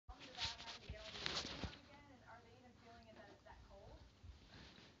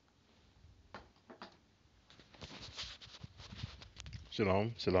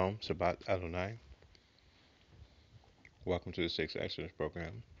Shalom, shalom, Shabbat Adonai. Welcome to the Six Excellence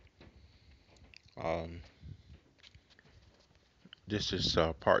Program. Um, this is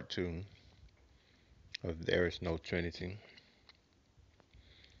part two of There Is No Trinity.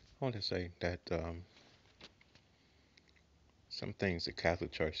 I want to say that some things the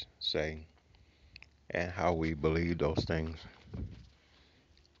Catholic Church say and how we believe those things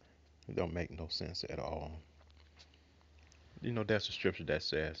don't make no sense at all. There's a scripture that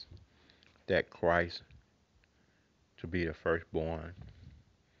says that Christ to be the firstborn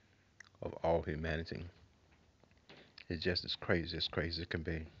of all humanity is just as crazy as it can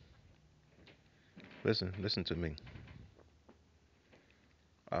be. Listen to me.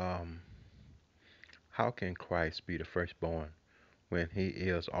 Um, how can Christ be the firstborn when he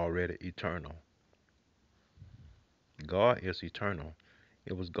is already eternal? God is eternal.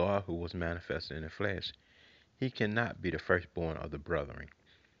 It was God who was manifested in the flesh. He cannot be the firstborn of the brethren.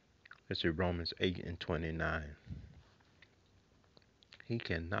 It's in Romans 8 and 29. He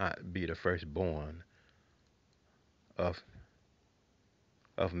cannot be the firstborn of,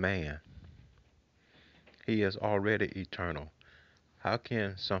 of man. He is already eternal. How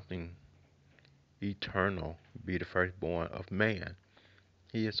can something eternal be the firstborn of man?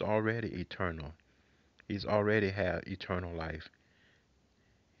 He is already eternal. He's already had eternal life.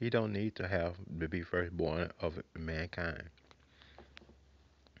 He don't need to have to be firstborn of mankind.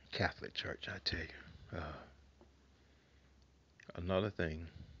 Catholic Church, I tell you. Another thing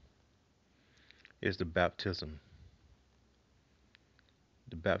is the baptism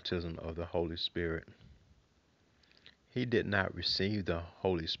of the Holy Spirit. He did not receive the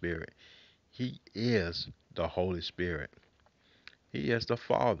Holy Spirit. He is the Holy Spirit. He is the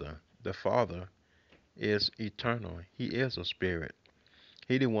Father. The Father is eternal. He is a spirit.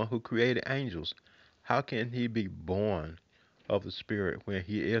 He the one who created angels. How can he be born of the Spirit when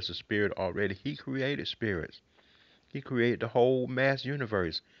he is a spirit already? He created spirits. He created the whole mass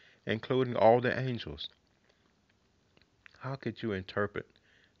universe, including all the angels. How could you interpret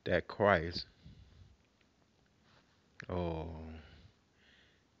that Christ, oh,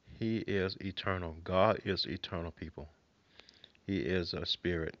 he is eternal. God is eternal, people. He is a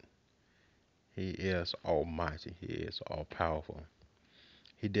spirit. He is almighty. He is all powerful.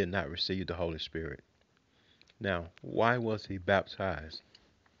 He did not receive the Holy Spirit. Now, why was he baptized?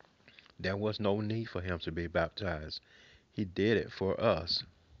 There was no need for him to be baptized. He did it for us.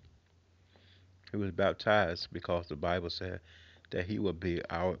 He was baptized because the Bible said that he would be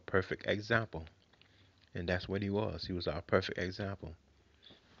our perfect example. And that's what he was. He was our perfect example.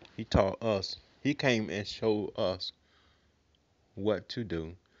 He taught us. He came and showed us what to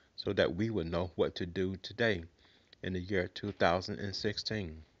do so that we would know what to do today in the year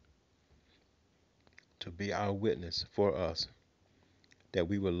 2016 to be our witness for us, that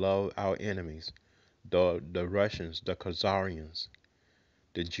we would love our enemies, the Russians, the Khazarians,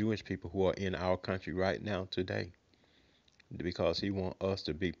 the Jewish people who are in our country right now today, because he wants us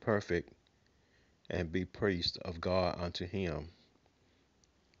to be perfect and be priests of God unto him.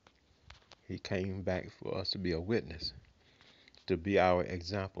 He came back for us to be a witness, to be our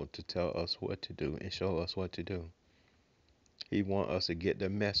example, to tell us what to do and show us what to do. He wants us to get the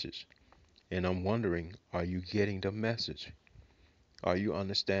message. And I'm wondering, are you getting the message? Are you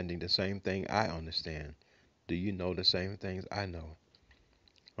understanding the same thing I understand? Do you know the same things I know?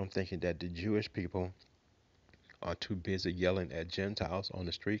 I'm thinking that the Jewish people are too busy yelling at Gentiles on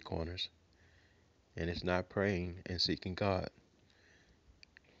the street corners and it's not praying and seeking God.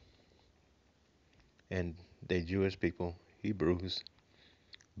 And the Jewish people, Hebrews,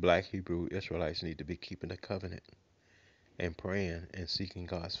 black Hebrew Israelites, need to be keeping the covenant and praying and seeking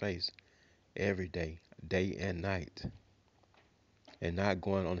God's face every day, day and night, and not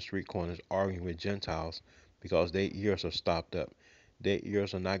going on the street corners arguing with Gentiles because their ears are stopped up. Their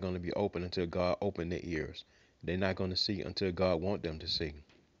ears are not going to be open until God open their ears. They're not going to see until God want them to see.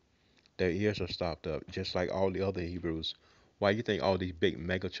 Their ears are stopped up, just like all the other Hebrews. Why you think all these big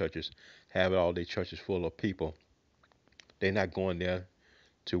mega churches have all their churches full of people? They're not going there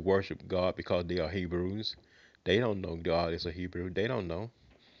to worship God because they are Hebrews. They don't know God is a Hebrew. They don't know.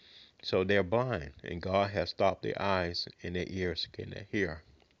 So they're blind, and God has stopped their eyes and their ears can hear.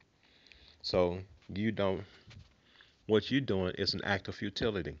 So you don't. What you're doing is an act of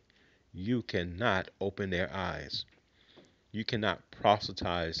futility. You cannot open their eyes. You cannot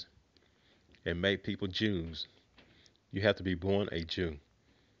proselytize and make people Jews. You have to be born a Jew.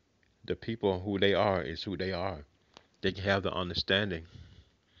 The people who they are is who they are. They can have the understanding,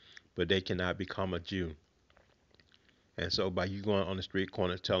 but they cannot become a Jew. And so by you going on the street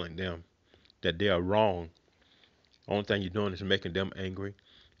corner telling them that they are wrong Only thing you're doing is making them angry,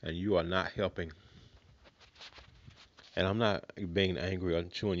 and you are not helping. And I'm not being angry or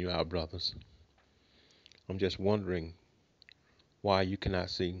chewing you out, brothers. I'm just wondering why you cannot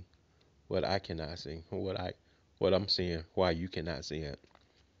see what I cannot see, what I'm seeing, why you cannot see it.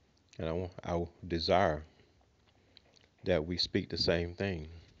 And I desire that we speak the same thing.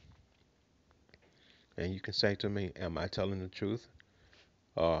 And you can say to me, am I telling the truth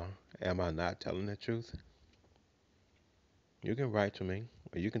or am I not telling the truth? You can write to me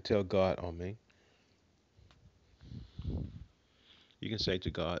or you can tell God on me. You can say to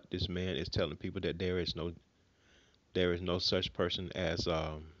God, this man is telling people that there is no such person as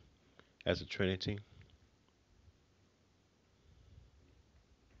a Trinity,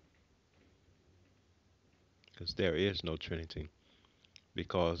 because there is no Trinity,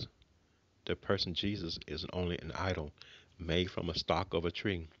 because the person Jesus is only an idol made from a stalk of a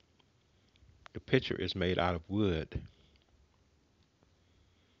tree. The picture is made out of wood.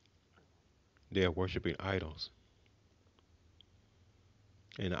 They are worshiping idols,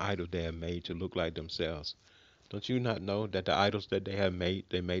 and the idols they have made to look like themselves. Don't you not know that the idols that they have made,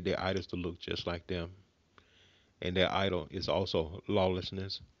 they made their idols to look just like them? And their idol is also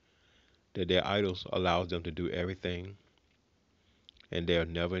lawlessness, that their idols allows them to do everything, and there are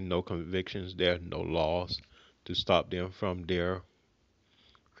never no convictions, there are no laws to stop them from their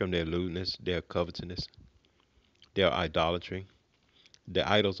lewdness, their covetousness, their idolatry. The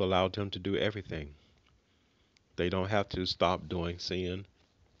idols allow them to do everything. They don't have to stop doing sin.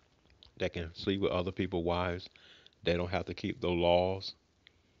 They can sleep with other people's wives. They don't have to keep the laws.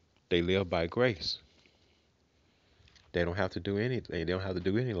 They live by grace. They don't have to do anything. They don't have to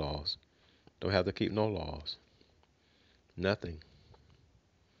do any laws. Don't have to keep no laws. Nothing.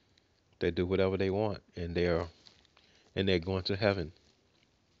 They do whatever they want, and they're going to heaven.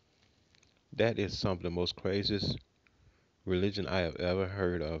 That is some of the most craziest religion I have ever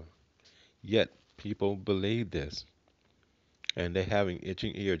heard of. Yet people believe this, and they having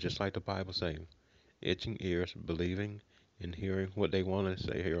itching ears, just like the Bible says, itching ears, believing and hearing what they want to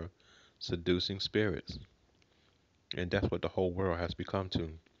say here, seducing spirits, and that's what the whole world has become to,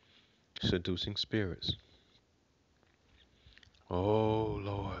 seducing spirits. Oh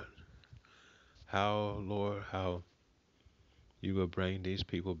Lord, how you will bring these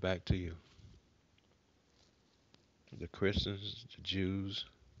people back to you. The Christians, the Jews,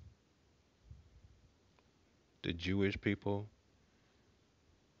 the Jewish people,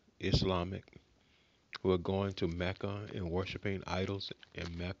 Islamic, who are going to Mecca and worshiping idols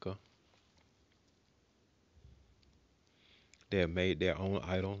in Mecca. They have made their own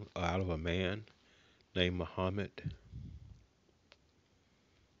idol out of a man named Muhammad.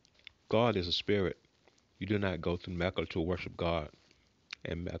 God is a spirit. You do not go to Mecca to worship God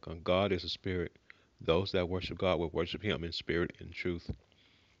in Mecca. God is a spirit. Those that worship God will worship him in spirit and truth.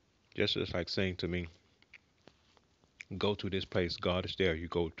 Just as like saying to me, go to this place, God is there. You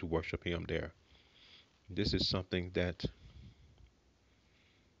go to worship him there. This is something that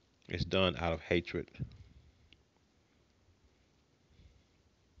is done out of hatred.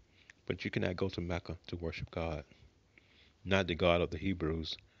 But you cannot go to Mecca to worship God, not the God of the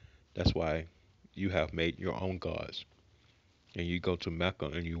Hebrews. That's why you have made your own gods. And you go to Mecca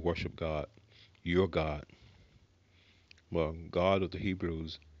and you worship God, your God. Well, God of the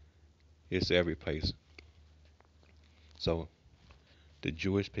Hebrews is every place. So the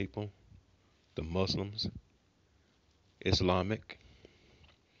Jewish people, the Muslims, Islamic,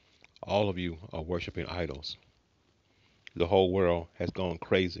 all of you are worshiping idols. The whole world has gone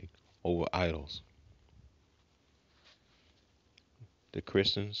crazy over idols. The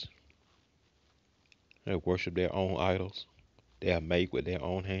Christians have worshiped their own idols. They have made with their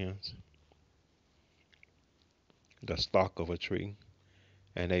own hands the stalk of a tree,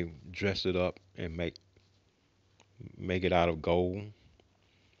 and they dress it up and make it out of gold,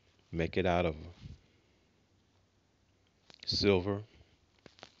 make it out of silver,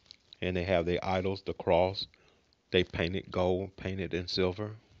 and they have their idols, the cross. They paint it gold, paint it in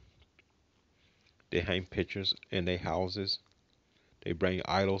silver. They hang pictures in their houses. They bring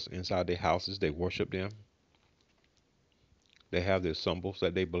idols inside their houses. They worship them. They have their symbols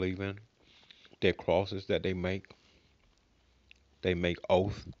that they believe in, their crosses that they make. They make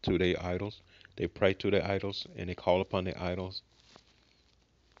oath to their idols. They pray to their idols and they call upon their idols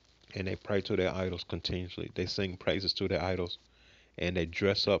and they pray to their idols continuously. They sing praises to their idols and they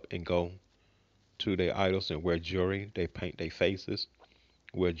dress up and go to their idols and wear jewelry. They paint their faces,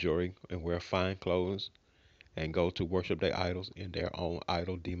 wear jewelry and wear fine clothes and go to worship their idols in their own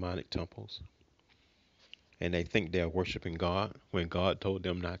idol demonic temples. And they think they are worshiping God when God told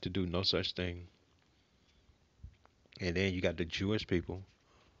them not to do no such thing. And then you got the Jewish people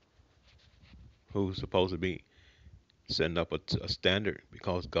who's supposed to be setting up a standard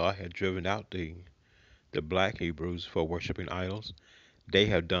because God had driven out the black Hebrews for worshiping idols. They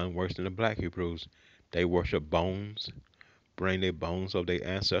have done worse than the black Hebrews. They worship bones, bring their bones of their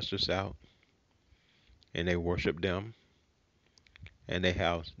ancestors out, and they worship them. And they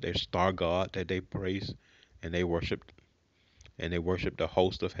have their star god that they praise, and they worship the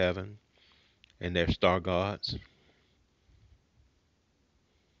host of heaven and their star gods,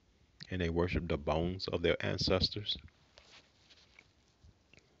 and they worship the bones of their ancestors.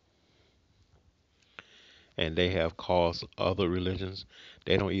 And they have caused other religions.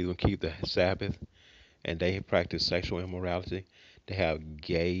 They don't even keep the Sabbath, and they practice sexual immorality. They have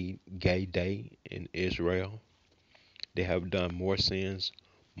gay day in Israel. They have done more sins,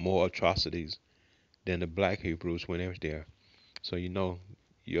 more atrocities than the black Hebrews when they was there. So you know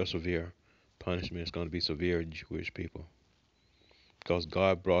your severe punishment is going to be severe, Jewish people, because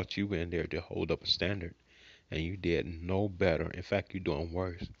God brought you in there to hold up a standard, and you did no better. In fact, you're doing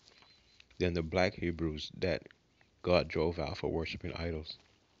worse than the black Hebrews that God drove out for worshiping idols.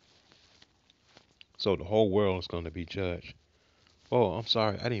 So the whole world is going to be judged. Oh, I'm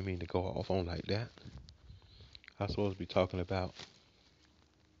sorry, I didn't mean to go off on like that. I was supposed to be talking about,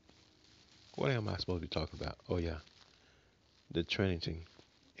 what am I supposed to be talking about? Oh yeah, the Trinity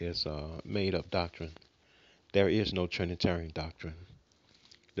is a made up doctrine. There is no Trinitarian doctrine.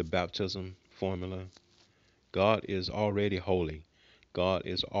 The baptism formula, God is already holy. God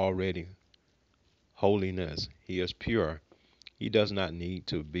is already holiness. He is pure. He does not need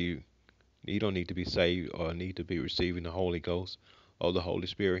to be, he don't need to be saved or need to be receiving the Holy Ghost or the Holy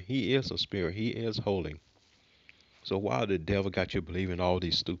Spirit. He is a spirit. He is holy. So why the devil got you believing all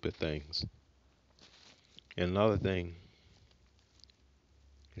these stupid things? And another thing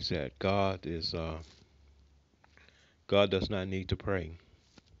is that God does not need to pray.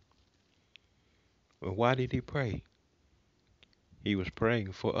 Well, why did he pray? He was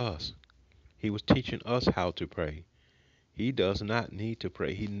praying for us. He was teaching us how to pray. He does not need to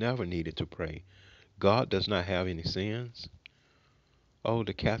pray. He never needed to pray. God does not have any sins. Oh,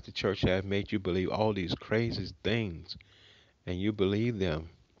 the Catholic Church has made you believe all these crazy things, and you believe them.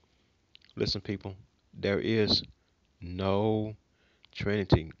 Listen, people, there is no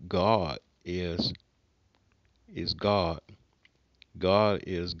Trinity. God is God. God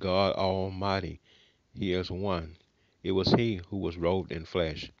is God Almighty. He is one. It was He who was robed in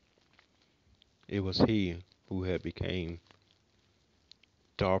flesh. It was He who had became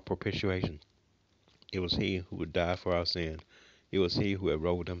our propitiation. It was He who would die for our sin. It was He who had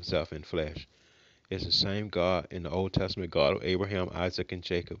robed Himself in flesh. It's the same God in the Old Testament, God of Abraham, Isaac, and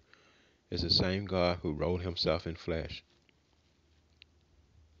Jacob. It's the same God who robed Himself in flesh.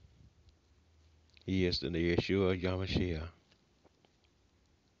 He is the Yeshua Yamashiach.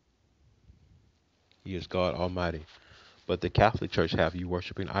 He is God Almighty. But the Catholic Church have you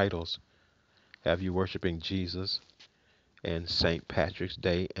worshiping idols, have you worshiping Jesus and St. Patrick's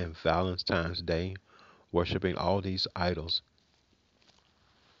Day and Valentine's Day, worshiping all these idols.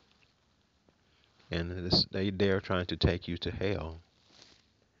 And they're trying to take you to hell.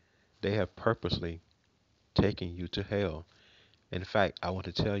 They have purposely taken you to hell. In fact, I want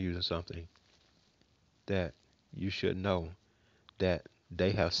to tell you something that you should know, that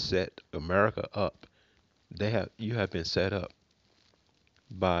they have set America up. You have been set up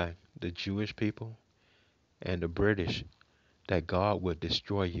by the Jewish people and the British that God would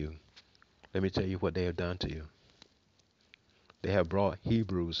destroy you. Let me tell you what they have done to you. They have brought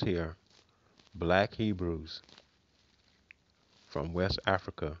Hebrews here, black Hebrews from West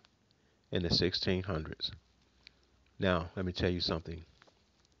Africa in the 1600s. Now, let me tell you something.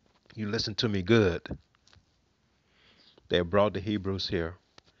 You listen to me good. They have brought the Hebrews here,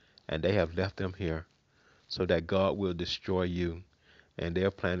 and they have left them here so that God will destroy you. And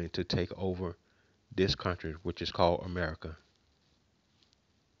they're planning to take over this country, which is called America.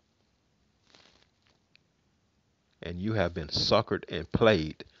 And you have been suckered and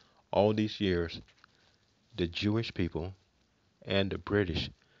played all these years. The Jewish people and the British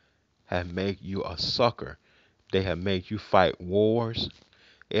have made you a sucker. They have made you fight wars.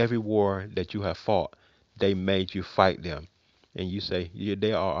 Every war that you have fought, they made you fight them. And you say, yeah,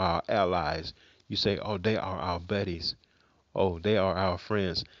 they are our allies. You say, oh, they are our buddies. Oh, they are our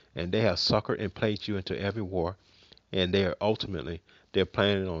friends. And they have suckered and played you into every war. And they're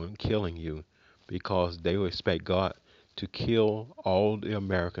planning on killing you because they will expect God to kill all the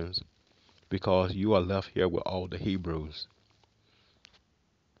Americans because you are left here with all the Hebrews.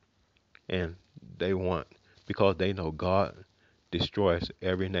 And they want, because they know God destroys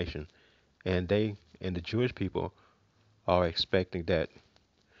every nation. And the Jewish people are expecting that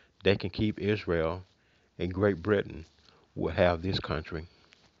they can keep Israel and Great Britain will have this country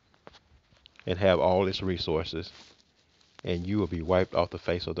and have all its resources, and you will be wiped off the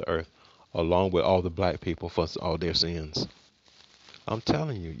face of the earth along with all the black people for all their sins. I'm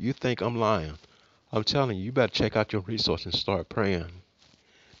telling you, you think I'm lying. I'm telling you, you better check out your resources and start praying.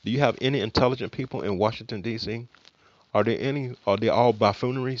 Do you have any intelligent people in Washington, D.C.? Are there any? Are they all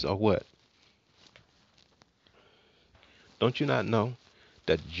buffooneries or what? Don't you not know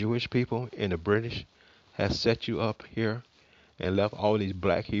that Jewish people and the British has set you up here and left all these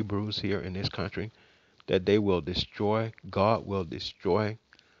black Hebrews here in this country? That they will destroy, God will destroy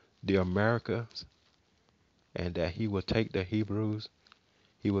the Americas, and that He will take the Hebrews,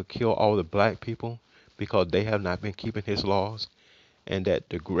 He will kill all the black people because they have not been keeping His laws, and that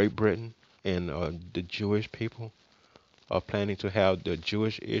the Great Britain and the Jewish people are planning to have the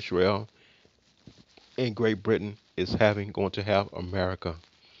Jewish Israel, and Great Britain is going to have America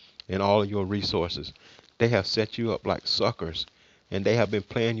and all of your resources. They have set you up like suckers, and they have been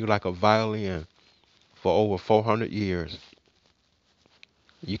playing you like a violin for over 400 years.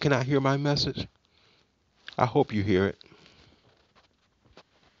 You cannot hear my message? I hope you hear it.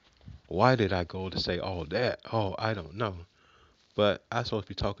 Why did I go to say all that? Oh, I don't know. But I'm supposed to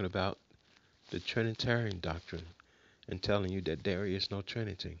be talking about the Trinitarian doctrine and telling you that there is no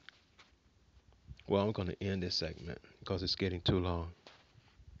Trinity. Well, I'm going to end this segment because it's getting too long.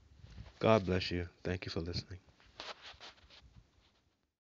 God bless you. Thank you for listening.